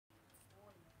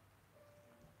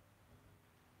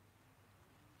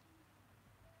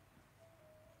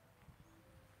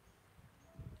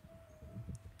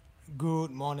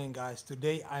Good morning, guys.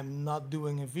 Today I'm not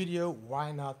doing a video.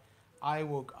 Why not? I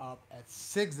woke up at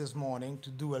 6 this morning to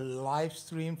do a live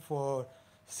stream for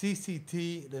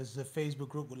CCT. There's a Facebook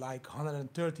group with like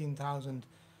 113,000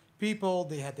 people.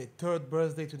 They had their third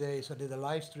birthday today, so I did a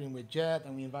live stream with Jet,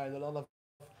 and we invited a lot of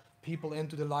people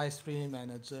into the live stream, and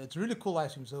it's a really cool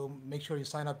live stream. So make sure you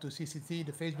sign up to CCT,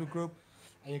 the Facebook group,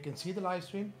 and you can see the live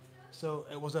stream. So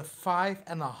it was a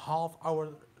 5.5 hour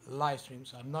live stream.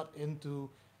 So I'm not into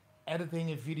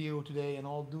editing a video today and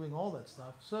all doing all that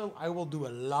stuff. So I will do a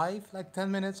live like 10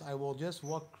 minutes. I will just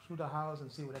walk through the house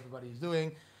and see what everybody is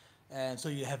doing. And so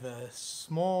you have a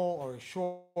small or a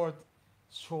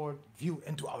short view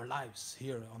into our lives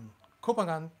here on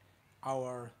Kopangan,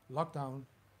 our lockdown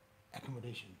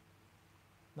accommodation.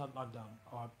 Not lockdown,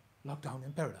 or lockdown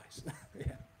in paradise.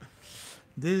 Yeah.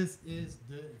 This is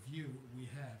the view we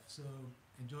have. So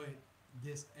enjoy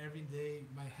this every day.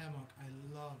 My hammock, I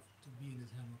love to be in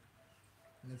this hammock.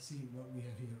 Let's see what we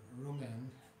have here.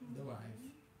 Roman, the wife.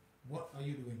 What are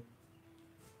you doing?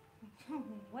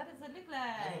 What does it look I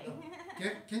like? don't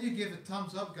know. Can you give a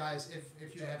thumbs up, guys,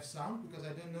 if you have sound? Because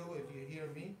I don't know if you hear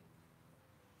me.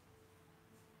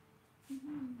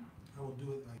 I will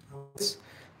do it like.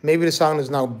 Maybe the sound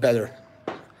is now better.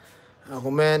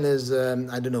 Roman is,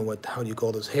 I don't know how do you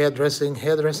call this? Hairdressing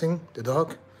the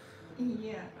dog?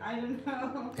 Yeah, I don't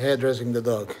know. Hairdressing the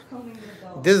dog. Combing the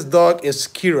dog. This dog is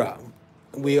Kira.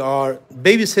 We are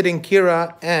babysitting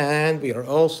Kira, and we are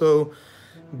also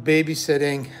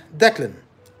babysitting Declan.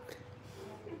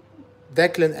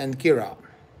 Declan and Kira.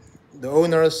 The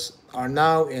owners are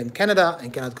now in Canada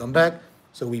and cannot come back,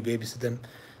 so we babysit them.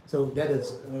 So that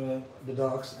is the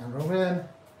dogs and Roman.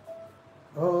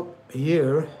 Oh,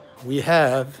 here we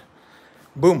have,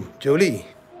 boom, Jolie.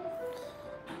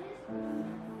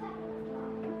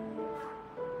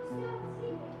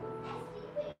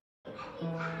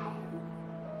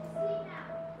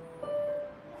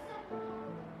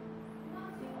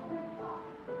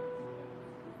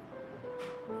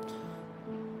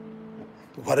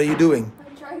 What are you doing?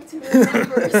 I'm trying to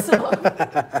remember a song.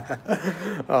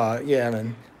 Yeah,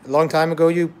 man. A long time ago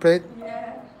you played?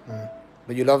 Yeah.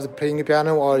 But you love playing the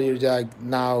piano, or you like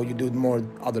now you do more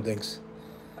other things?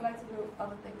 I like to do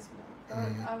other things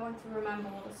more. I want to remember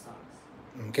all the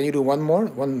songs. Can you do one more?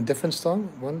 One different song?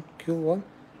 One cool one?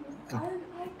 I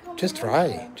can't Just remember.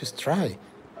 try. Just try.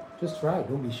 Just try.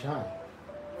 Don't be shy.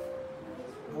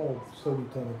 Oh, sorry,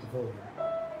 turn up the volume.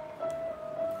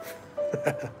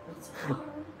 It's hard.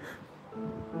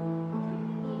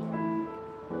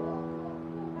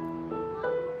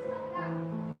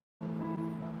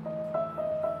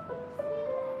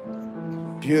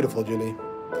 Beautiful, Julie.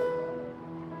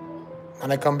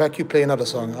 When I come back, you play another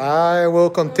song. I will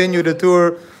continue the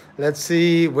tour. Let's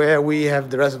see where we have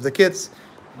the rest of the kids.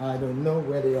 I don't know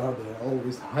where they are. They're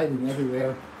always hiding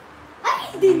everywhere.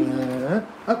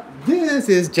 This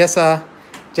is Jessa.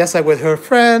 Jessa with her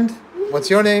friend. What's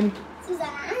your name?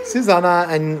 Susanna. Susanna.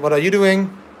 And what are you doing?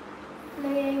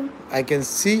 Playing. I can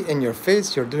see in your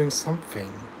face you're doing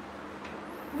something.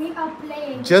 We are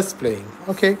playing. Just playing.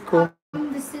 Okay, cool.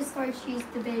 I'm the sister, she's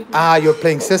the baby. Ah, you're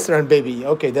playing sister and baby.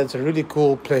 Okay, that's a really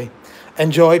cool play.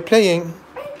 Enjoy playing.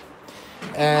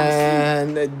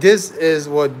 And this is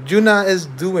what Juna is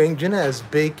doing. Juna is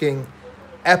baking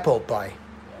apple pie.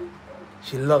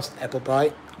 She loves apple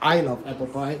pie. I love apple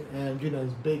pie. And Juna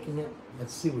is baking it.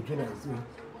 Let's see what Juna is doing.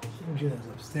 Juna is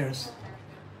upstairs.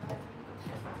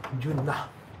 Juna.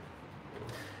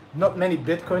 Not many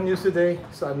Bitcoin news today,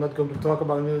 so I'm not going to talk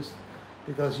about news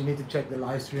because you need to check the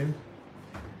live stream.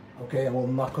 Okay, I will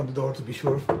knock on the door to be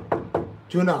sure.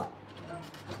 Juna.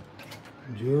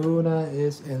 Juna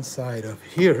is inside of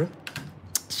here.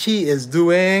 She is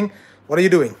doing... What are you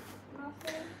doing?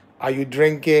 Nothing. Are you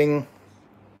drinking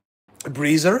a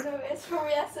breezer? No, it's from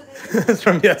yesterday. It's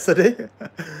from yesterday.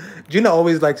 Juna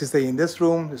always likes to stay in this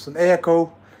room. There's an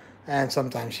echo. And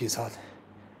sometimes she's hot.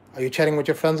 Are you chatting with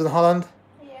your friends in Holland?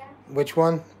 Yeah. Which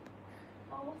one?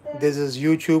 All of them. This is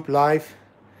YouTube live.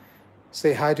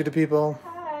 Say hi to the people. Hi.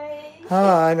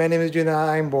 Hi, my name is Juna.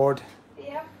 I'm bored.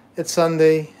 Yep. It's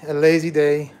Sunday, a lazy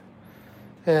day.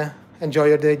 Yeah, enjoy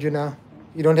your day, Juna.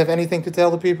 You don't have anything to tell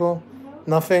the people? No.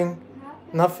 Nothing?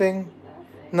 Nothing.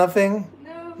 Nothing? Nothing?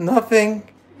 No. Nothing?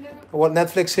 No. What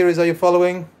Netflix series are you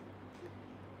following?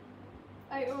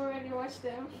 I already watched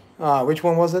them. Which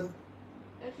one was it?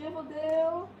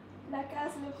 Riverdale, La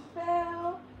Casa de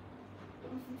Papel.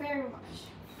 Very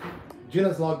much.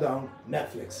 Juna's lockdown,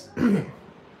 Netflix.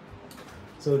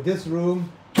 So this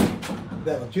room,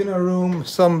 the Juna room,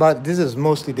 this is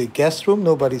mostly the guest room.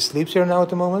 Nobody sleeps here now at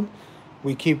the moment.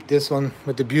 We keep this one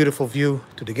with the beautiful view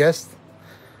to the guest.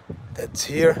 That's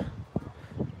here.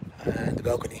 and the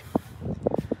balcony.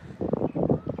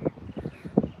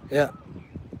 Yeah,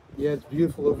 yeah, it's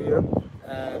beautiful over here.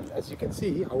 And as you can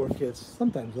see, our kids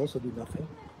sometimes also do nothing.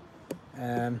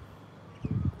 Um,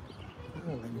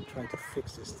 oh, let me try to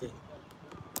fix this thing.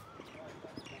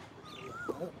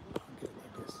 Oh, okay,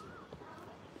 like this.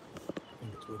 I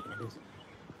think it's working like this.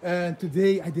 And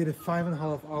today I did a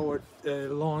 5.5 hour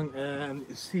long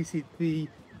CCT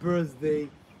birthday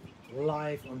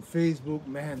live on Facebook.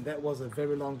 Man, that was a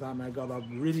very long time. I got up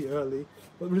really early,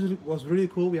 but really was really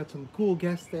cool. We had some cool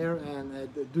guests there, and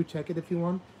do check it if you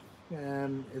want.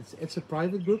 It's a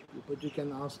private group, but you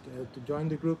can ask to join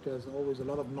the group. There's always a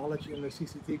lot of knowledge in the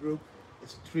CCT group.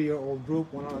 It's a 3-year-old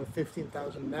group,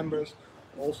 115,000 members,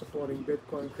 all supporting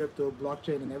Bitcoin, crypto,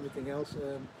 blockchain, and everything else.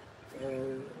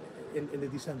 In the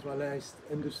decentralized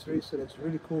industry, so that's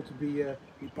really cool to be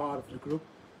part of the group.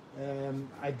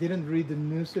 I didn't read the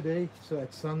news today, so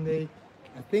at Sunday,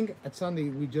 I think at Sunday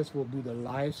we just will do the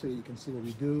live so you can see what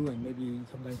we do, and maybe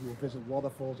sometimes we'll visit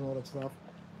waterfalls and all that stuff.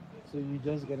 So you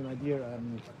just get an idea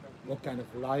what kind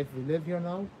of life we live here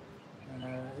now.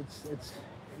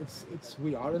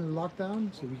 We are in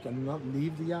lockdown, so we cannot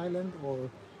leave the island,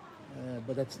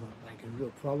 but that's not like a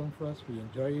real problem for us. We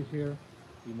enjoy it here.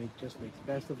 We just make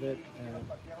the best of it.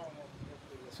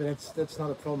 So that's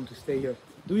not a problem to stay here.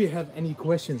 Do you have any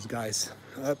questions, guys?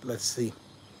 Let's see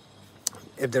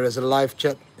if there is a live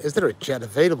chat. Is there a chat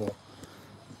available?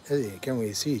 Hey, can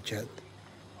we see chat?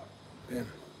 Yeah.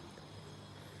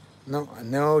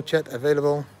 No chat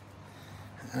available.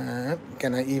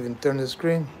 Can I even turn the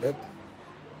screen? Yep.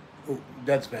 Oh,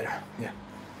 that's better. Yeah.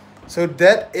 So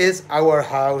that is our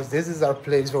house. This is our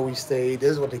place where we stay.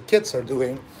 This is what the kids are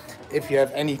doing. If you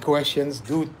have any questions,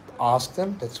 do ask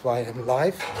them. That's why I'm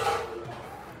live.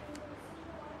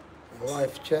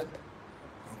 Live chat.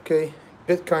 Okay.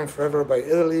 Bitcoin Forever by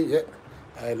Italy. Yeah.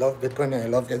 I love Bitcoin and I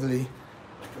love Italy.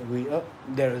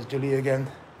 There is Julie again.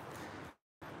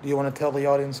 Do you want to tell the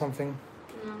audience something?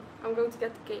 No, I'm going to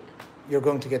get the cake. You're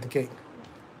going to get the cake.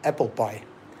 Apple pie.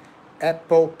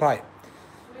 Apple pie.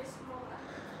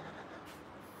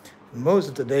 Most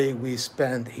of the day we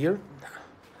spend here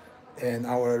in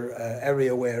our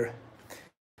area where,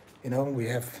 we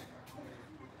have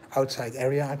outside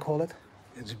area, I call it.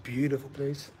 It's a beautiful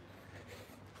place.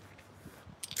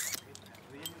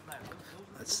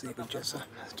 Let's see what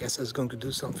Jessa is going to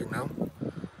do something now.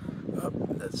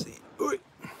 Let's see. Ooh.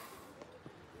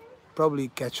 Probably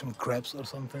catch some crabs or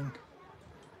something.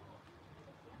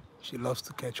 She loves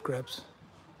to catch crabs.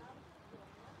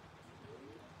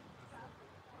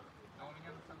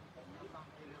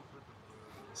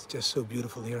 It's just so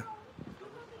beautiful here.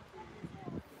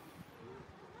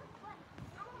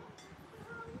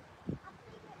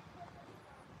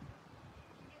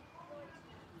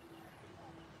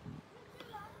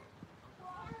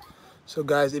 So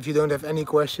guys, if you don't have any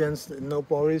questions, no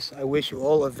worries. I wish you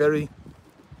all a very...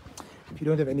 If you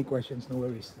don't have any questions, no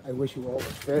worries. I wish you all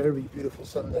a very beautiful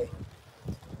Sunday.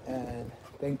 And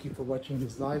thank you for watching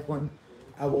this live one.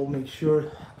 I will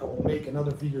make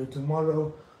another video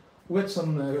tomorrow with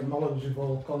some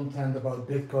knowledgeable content about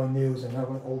Bitcoin news and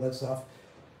all that stuff.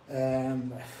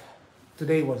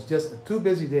 Today was just a too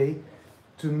busy day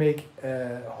to make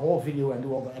a whole video and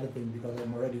do all the editing because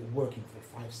I'm already working for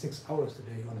 5-6 hours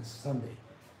today on a Sunday.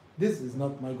 This is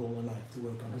not my goal in life, to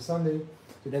work on a Sunday.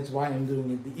 So that's why I'm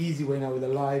doing it the easy way now with a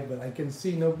live, but I can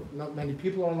see not many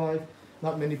people are live,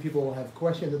 not many people have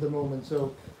questions at the moment.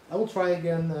 So I will try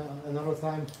again another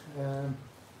time,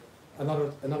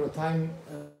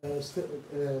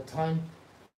 time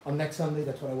on next Sunday.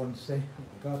 That's what I wanted to say. Oh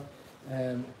my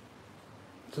God.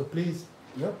 So please,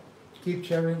 keep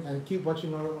sharing and keep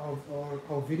watching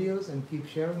our videos and keep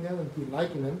sharing them and keep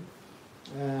liking them,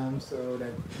 so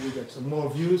that we get some more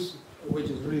views, which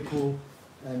is really cool.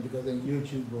 And because then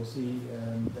YouTube will see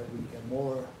that we get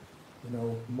more,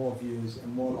 more views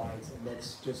and more likes, and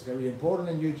that's just very important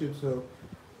in YouTube, so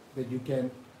that you can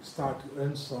start to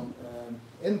earn some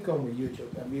income with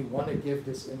YouTube. And we want to give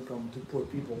this income to poor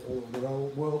people all over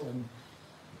the world, and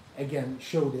again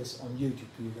show this on YouTube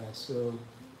to you guys. So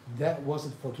that was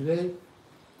it for today.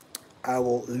 I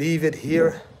will leave it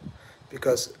here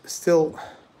because still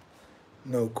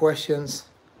no questions.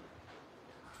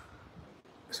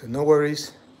 So no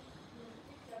worries.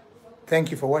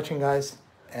 Thank you for watching, guys,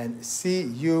 and see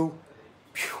you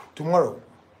tomorrow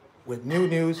with new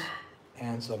news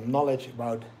and some knowledge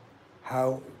about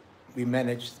how we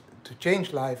managed to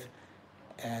change life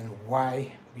and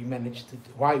why we wanted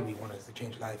to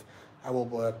change life. I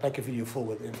will pack a video full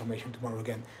with information tomorrow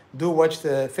again. Do watch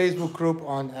the Facebook group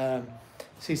on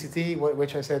CCT,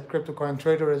 which I said Crypto Coin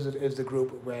Trader is the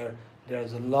group where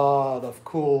There's a lot of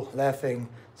cool, laughing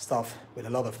stuff with a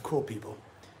lot of cool people.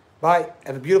 Bye.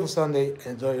 Have a beautiful Sunday.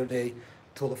 Enjoy your day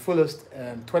to the fullest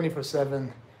and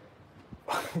 24/7.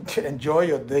 Enjoy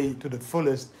your day to the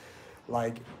fullest,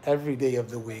 like every day of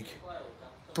the week,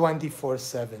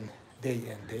 24/7, day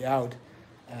in, day out.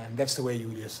 And that's the way you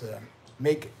just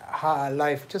make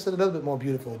life just a little bit more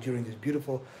beautiful during these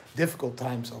beautiful, difficult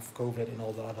times of COVID and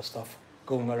all the other stuff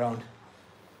going around.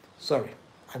 Sorry,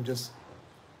 I'm just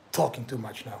talking too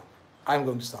much now. I'm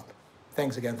going to stop.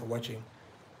 Thanks again for watching.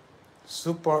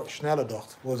 Super schnelle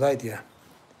Dort. Wo seid ihr?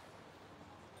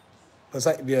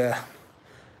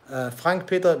 Frank,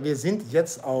 Peter, wir sind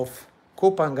jetzt auf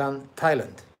Koh Phangan,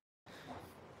 Thailand.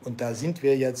 Und da sind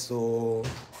wir jetzt so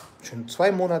schon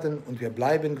 2 Monate und wir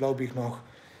bleiben, glaube ich, noch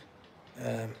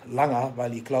länger,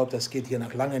 weil ich glaube, das geht hier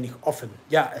noch lange nicht offen.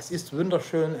 Ja, es ist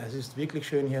wunderschön, es ist wirklich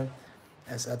schön hier.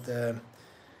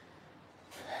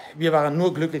 Wir waren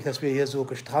nur glücklich, dass wir hier so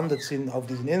gestrandet sind auf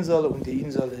diesen Insel und die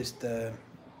Insel ist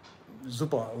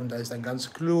super und da ist eine ganz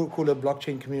coole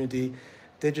Blockchain-Community,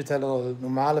 digitale,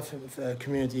 normale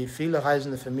Community, viele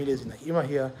reisende Familien sind noch immer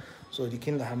hier, so die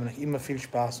Kinder haben noch immer viel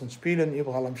Spaß und spielen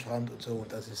überall am Strand und so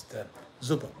und das ist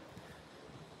super.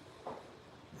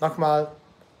 Nochmal,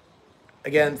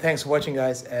 again, thanks for watching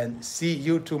guys and see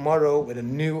you tomorrow with a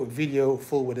new video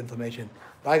full with information.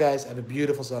 Bye guys, have a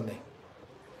beautiful Sunday.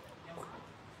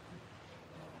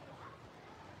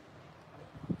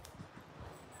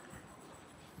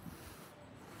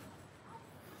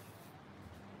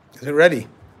 Is it ready?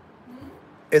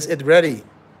 Is it ready?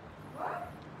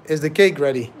 Is the cake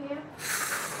ready? Yeah.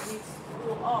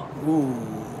 Ooh,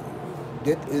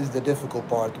 that is the difficult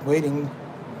part. Waiting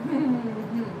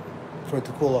for it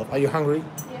to cool off. Are you hungry?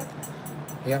 Yeah.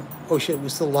 Yeah. Oh shit, we're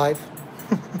still live.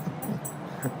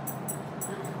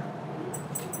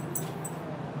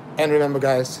 And remember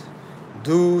guys,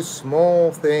 do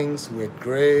small things with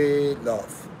great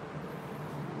love.